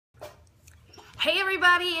Hey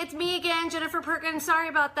everybody, it's me again, Jennifer Perkins. Sorry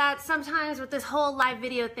about that. Sometimes with this whole live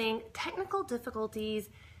video thing, technical difficulties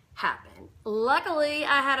happen. Luckily,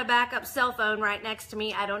 I had a backup cell phone right next to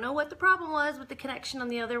me. I don't know what the problem was with the connection on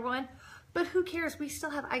the other one, but who cares? We still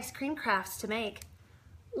have ice cream crafts to make.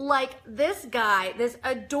 Like this guy, this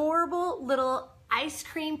adorable little ice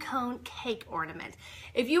cream cone cake ornament.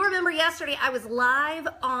 If you remember yesterday, I was live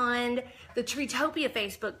on the Treetopia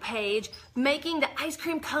Facebook page making the ice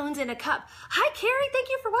cream cones in a cup. Hi Carrie, thank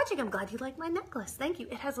you for watching. I'm glad you like my necklace. Thank you.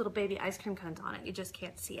 It has little baby ice cream cones on it. You just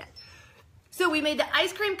can't see it. So we made the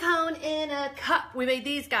ice cream cone in a cup. We made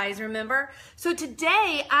these guys, remember? So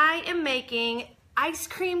today I am making ice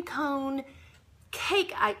cream cone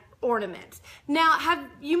cake ornaments. Now,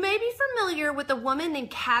 you may be familiar with a woman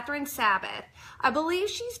named Catherine Sabbath. I believe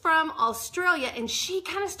she's from Australia, and she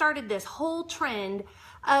kind of started this whole trend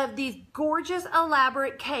of these gorgeous,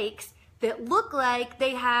 elaborate cakes that look like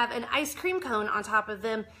they have an ice cream cone on top of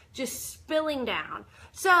them just spilling down.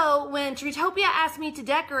 So when Treetopia asked me to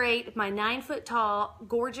decorate my 9-foot-tall,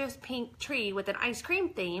 gorgeous pink tree with an ice cream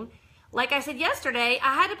theme, like I said yesterday,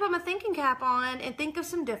 I had to put my thinking cap on and think of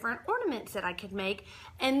some different ornaments that I could make.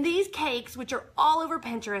 And these cakes, which are all over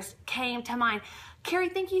Pinterest, came to mind. Carrie,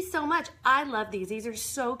 thank you so much. I love these. These are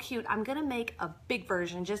so cute. I'm gonna make a big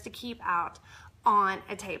version just to keep out on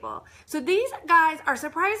a table. So these guys are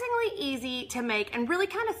surprisingly easy to make and really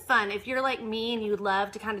kind of fun if you're like me and you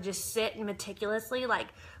love to kind of just sit and meticulously like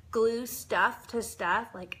glue stuff to stuff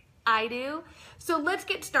like I do. So let's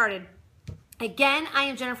get started. Again, I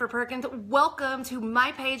am Jennifer Perkins. Welcome to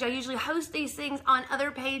my page. I usually host these things on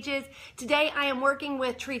other pages. Today I am working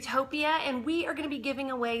with Treetopia and we are going to be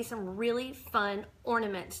giving away some really fun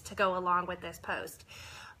ornaments to go along with this post.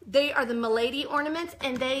 They are the Milady ornaments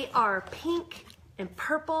and they are pink and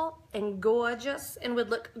purple and gorgeous and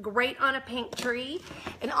would look great on a pink tree.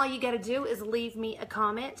 And all you got to do is leave me a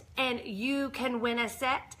comment and you can win a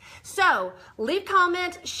set. So leave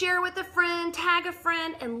comment, share with a friend, tag a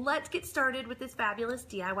friend, and let's get started with this fabulous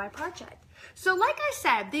DIY project. So like I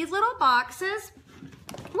said, these little boxes,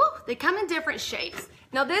 they come in different shapes.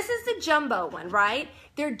 Now this is the jumbo one, right?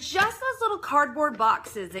 They're just those little cardboard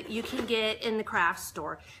boxes that you can get in the craft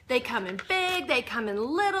store. They come in big, they come in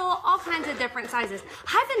little, all kinds of different sizes.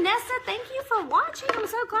 Hi Vanessa, thank you for watching. I'm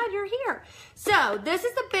so glad you're here. So this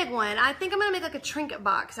is the big one. I think I'm gonna make like a trinket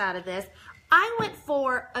box out of this. I went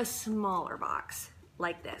for a smaller box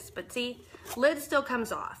like this, but see, lid still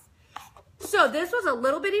comes off. So this was a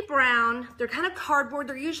little bitty brown. They're kind of cardboard.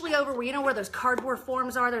 They're usually over where, you know where those cardboard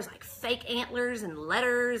forms are? There's like fake antlers and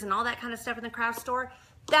letters and all that kind of stuff in the craft store.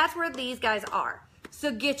 That's where these guys are.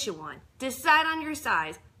 So get you one. Decide on your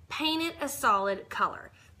size. Paint it a solid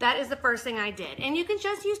color. That is the first thing I did. And you can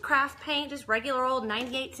just use craft paint, just regular old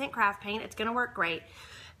 98-cent craft paint. It's gonna work great.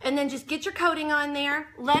 And then just get your coating on there,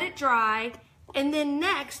 let it dry, and then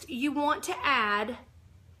next you want to add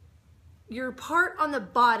your part on the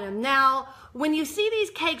bottom. Now, when you see these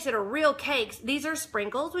cakes that are real cakes, these are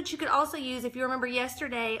sprinkles, which you could also use if you remember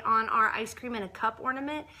yesterday on our ice cream in a cup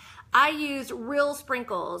ornament. I used real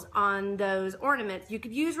sprinkles on those ornaments. You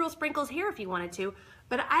could use real sprinkles here if you wanted to,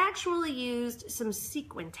 but I actually used some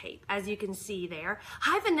sequin tape, as you can see there.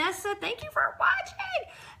 Hi Vanessa, thank you for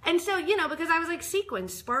watching. And so, you know, because I was like, sequin,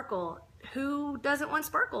 sparkle. Who doesn't want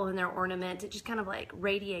sparkle in their ornament? It just kind of like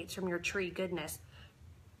radiates from your tree goodness.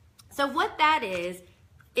 So what that is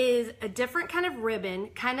a different kind of ribbon,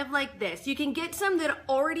 kind of like this. You can get some that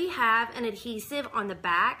already have an adhesive on the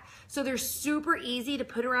back, so they're super easy to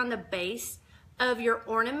put around the base of your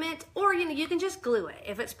ornament, or you know, you can just glue it.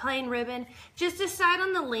 If it's plain ribbon, just decide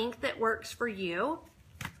on the length that works for you.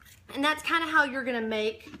 And that's kind of how you're gonna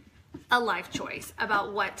make a life choice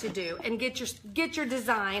about what to do and get your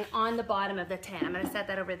design on the bottom of the tin. I'm gonna set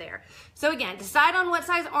that over there. So again, decide on what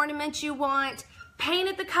size ornament you want, paint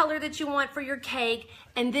it the color that you want for your cake,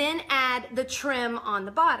 and then add the trim on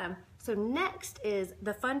the bottom. So next is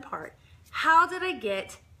the fun part. How did I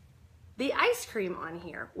get the ice cream on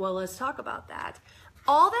here? Well, let's talk about that.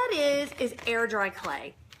 All that is air dry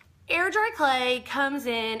clay. Air dry clay comes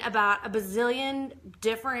in about a bazillion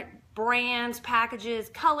different brands, packages,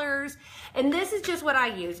 colors, and this is just what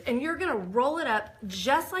I use. And you're gonna roll it up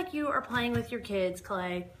just like you are playing with your kids'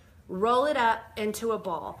 clay. Roll it up into a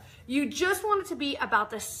ball. You just want it to be about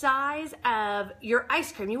the size of your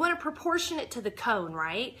ice cream. You want to proportion it to the cone,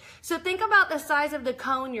 right? So think about the size of the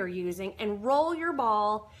cone you're using and roll your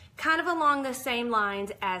ball kind of along the same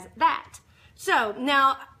lines as that. So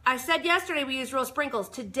now, I said yesterday we used real sprinkles.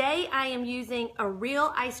 Today I am using a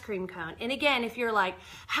real ice cream cone. And again, if you're like,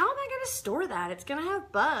 how am I gonna store that? It's gonna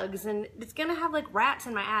have bugs and it's gonna have like rats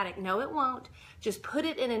in my attic. No, it won't. Just put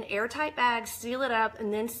it in an airtight bag, seal it up,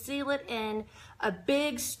 and then seal it in a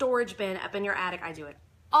big storage bin up in your attic. I do it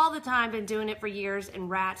all the time, been doing it for years, and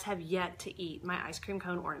rats have yet to eat my ice cream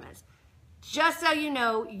cone ornaments. Just so you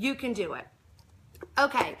know, you can do it.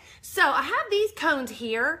 Okay, so I have these cones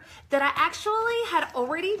here that I actually had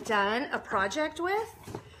already done a project with.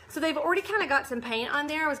 So they've already kind of got some paint on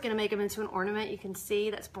there. I was gonna make them into an ornament. You can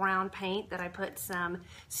see that's brown paint that I put some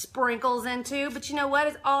sprinkles into, but you know what?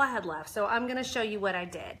 It's all I had left. So I'm gonna show you what I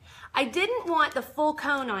did. I didn't want the full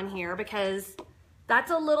cone on here because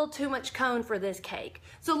that's a little too much cone for this cake.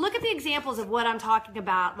 So look at the examples of what I'm talking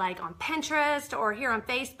about, like on Pinterest or here on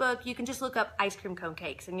Facebook. You can just look up ice cream cone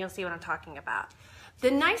cakes and you'll see what I'm talking about. The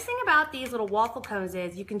nice thing about these little waffle cones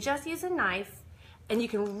is you can just use a knife and you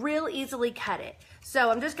can real easily cut it. So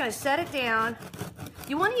I'm just gonna set it down.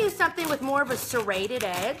 You wanna use something with more of a serrated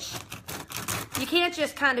edge. You can't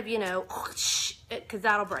just kind of, you know, because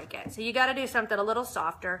that'll break it. So you gotta do something a little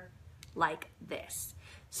softer like this.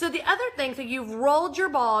 So the other thing, so you've rolled your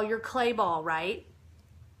ball, your clay ball, right?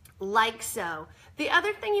 Like so. The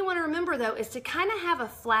other thing you wanna remember though is to kind of have a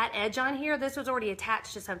flat edge on here. This was already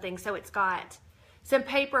attached to something, so it's got some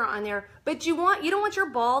paper on there, but you don't want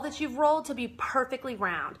your ball that you've rolled to be perfectly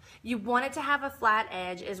round. You want it to have a flat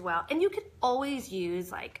edge as well. And you could always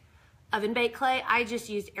use like oven baked clay. I just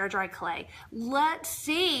used air dry clay. Let's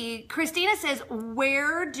see. Christina says,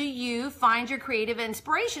 where do you find your creative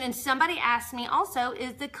inspiration? And somebody asked me also,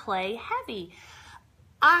 is the clay heavy?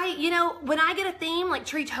 You know, when I get a theme, like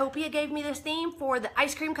Treetopia gave me this theme for the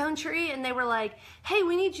ice cream cone tree, and they were like, hey,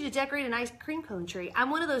 we need you to decorate an ice cream cone tree.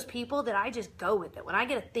 I'm one of those people that I just go with it. When I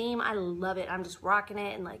get a theme, I love it. I'm just rocking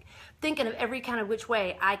it and like thinking of every kind of which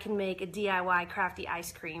way I can make a DIY crafty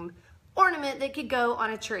ice cream ornament that could go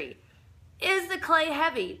on a tree. Is the clay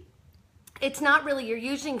heavy? It's not really. You're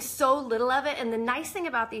using so little of it. And the nice thing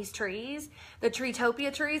about these trees, the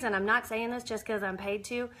Treetopia trees, and I'm not saying this just because I'm paid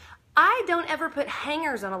to, I don't ever put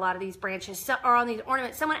hangers on a lot of these branches or on these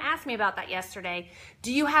ornaments. Someone asked me about that yesterday.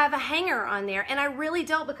 Do you have a hanger on there? And I really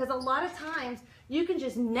don't, because a lot of times you can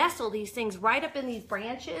just nestle these things right up in these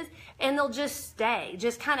branches and they'll just stay. You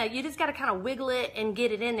just got to kind of wiggle it and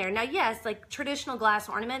get it in there. Now, yes, like traditional glass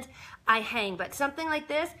ornaments, I hang, but something like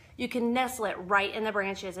this, you can nestle it right in the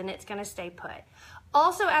branches and it's going to stay put.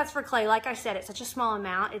 Also, as for clay, like I said, it's such a small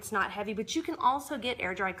amount, it's not heavy, but you can also get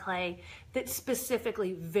air dry clay that's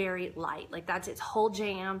specifically very light. Like that's its whole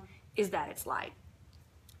jam, is that it's light.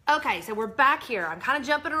 Okay, so we're back here. I'm kind of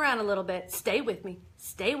jumping around a little bit. Stay with me,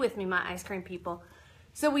 my ice cream people.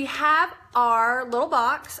 So we have our little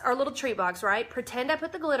box, our little treat box, right? Pretend I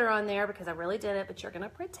put the glitter on there because I really did it, but you're gonna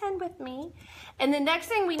pretend with me. And the next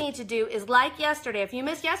thing we need to do is, like yesterday, if you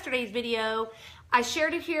missed yesterday's video, I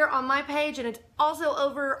shared it here on my page and it's also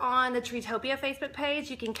over on the Treetopia Facebook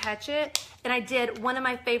page. You can catch it. And I did one of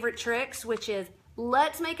my favorite tricks, which is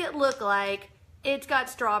let's make it look like it's got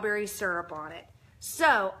strawberry syrup on it.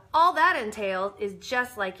 So all that entails is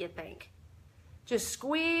just like you think. Just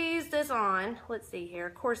squeeze this on. Let's see here.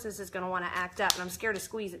 Of course, this is going to want to act up, and I'm scared to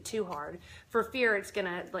squeeze it too hard for fear it's going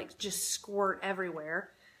to like just squirt everywhere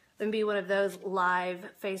and be one of those live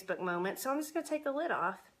Facebook moments. So I'm just going to take the lid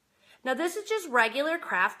off. Now, this is just regular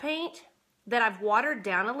craft paint that I've watered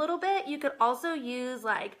down a little bit. You could also use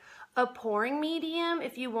like a pouring medium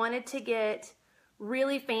if you wanted to get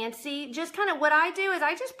really fancy. Just kind of what I do is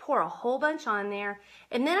I just pour a whole bunch on there,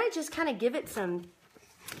 and then I just kind of give it some,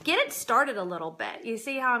 get it started a little bit. You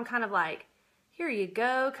see how I'm kind of like, here you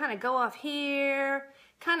go, kind of go off here,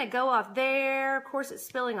 kind of go off there. Of course, it's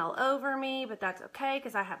spilling all over me, but that's okay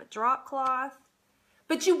because I have a drop cloth.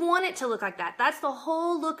 But you want it to look like that. That's the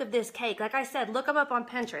whole look of this cake. Like I said, look them up on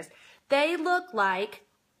Pinterest. They look like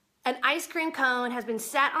an ice cream cone has been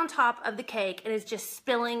sat on top of the cake and is just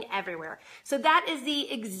spilling everywhere. So that is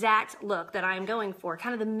the exact look that I'm going for.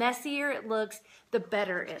 Kind of the messier it looks, the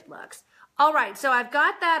better it looks. All right, so I've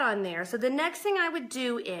got that on there. So the next thing I would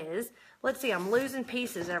do is, let's see, I'm losing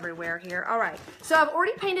pieces everywhere here. All right, so I've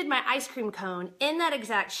already painted my ice cream cone in that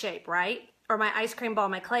exact shape, right? Or my ice cream ball,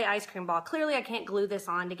 my clay ice cream ball. Clearly I can't glue this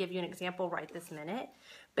on to give you an example right this minute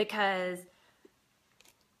because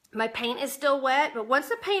my paint is still wet, but once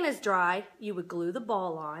the paint is dry, you would glue the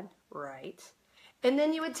ball on, right? And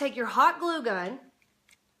then you would take your hot glue gun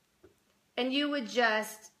and you would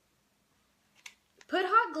just put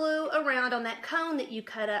hot glue around on that cone that you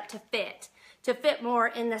cut up to fit more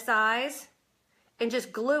in the size, and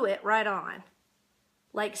just glue it right on,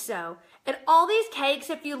 like so. And all these cakes,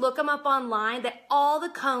 if you look them up online, that all the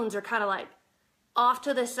cones are kind of like off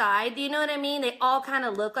to the side. Do you know what I mean? They all kind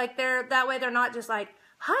of look like they're that way. They're not just like,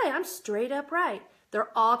 hi, I'm straight upright.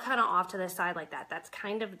 They're all kind of off to the side like that. That's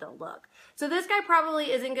kind of the look. So this guy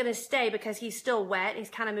probably isn't going to stay because he's still wet. He's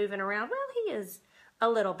kind of moving around. Well, he is a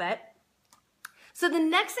little bit. So the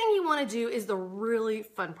next thing you want to do is the really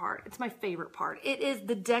fun part. It's my favorite part. It is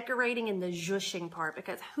the decorating and the zhushing part,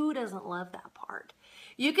 because who doesn't love that part?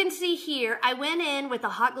 You can see here, I went in with a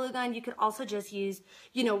hot glue gun. You could also just use,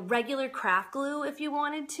 you know, regular craft glue if you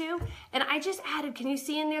wanted to. And I just added, can you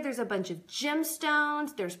see in there, there's a bunch of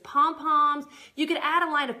gemstones, there's pom-poms. You could add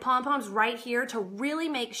a line of pom-poms right here to really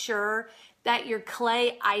make sure that your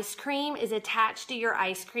clay ice cream is attached to your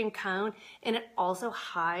ice cream cone, and it also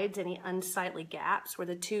hides any unsightly gaps where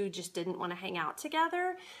the two just didn't want to hang out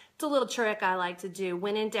together. It's a little trick I like to do.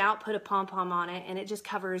 When in doubt, put a pom-pom on it, and it just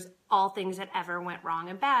covers all things that ever went wrong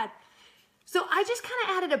and bad. So I just kind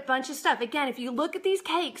of added a bunch of stuff. Again, if you look at these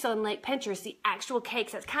cakes on like Pinterest, the actual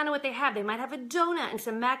cakes, that's kind of what they have. They might have a donut and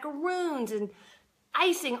some macaroons and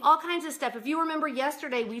icing, all kinds of stuff. If you remember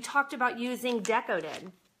yesterday, we talked about using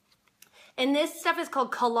Decoded. And this stuff is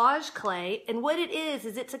called collage clay. And what it is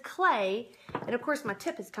it's a clay, and of course my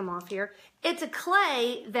tip has come off here. It's a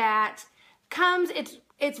clay that comes,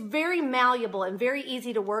 it's very malleable and very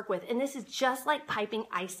easy to work with. And this is just like piping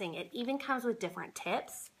icing. It even comes with different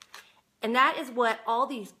tips. And that is what all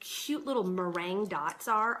these cute little meringue dots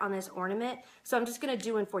are on this ornament. So I'm just gonna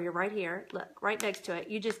do one for you right here. Look, right next to it.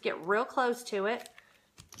 You just get real close to it.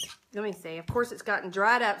 Let me see, of course it's gotten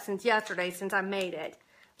dried up since yesterday, since I made it.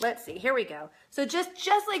 Let's see, here we go. So just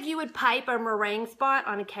like you would pipe a meringue spot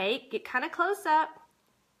on a cake, get kind of close up,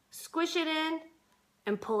 squish it in,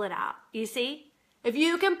 and pull it out. You see? If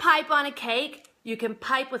you can pipe on a cake, you can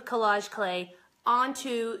pipe with collage clay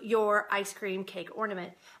onto your ice cream cake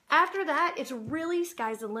ornament. After that, it's really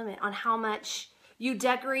sky's the limit on how much you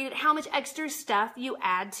decorate it, how much extra stuff you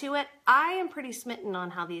add to it. I am pretty smitten on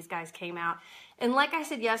how these guys came out. And like I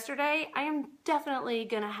said yesterday, I am definitely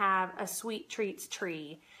gonna have a sweet treats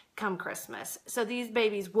tree come Christmas. So these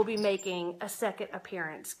babies will be making a second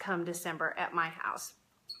appearance come December at my house.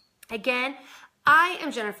 Again, I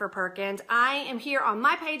am Jennifer Perkins. I am here on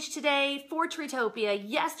my page today for Treetopia.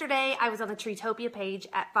 Yesterday, I was on the Treetopia page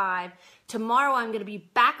at 5. Tomorrow, I'm going to be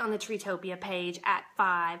back on the Treetopia page at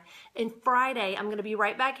 5. And Friday, I'm going to be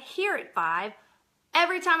right back here at 5.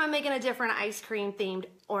 Every time I'm making a different ice cream themed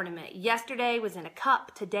ornament. Yesterday was in a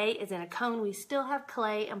cup. Today is in a cone. We still have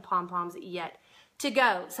clay and pom-poms yet to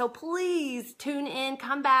go. So please tune in,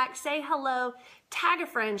 come back, say hello, tag a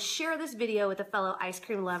friend, share this video with a fellow ice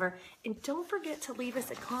cream lover, and don't forget to leave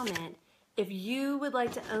us a comment if you would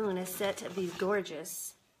like to own a set of these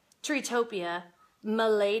gorgeous Treetopia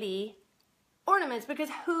Milady ornaments, because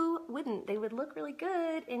who wouldn't? They would look really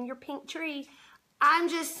good in your pink tree. I'm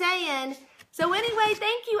just saying. So anyway,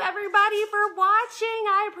 thank you everybody for watching.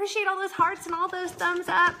 I appreciate all those hearts and all those thumbs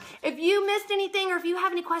up. If you missed anything or if you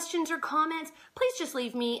have any questions or comments, please just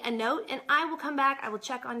leave me a note and I will come back. I will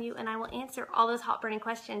check on you and I will answer all those hot burning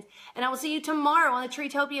questions. And I will see you tomorrow on the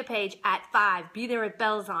Treetopia page at 5. Be there with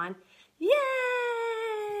bells on. Yay!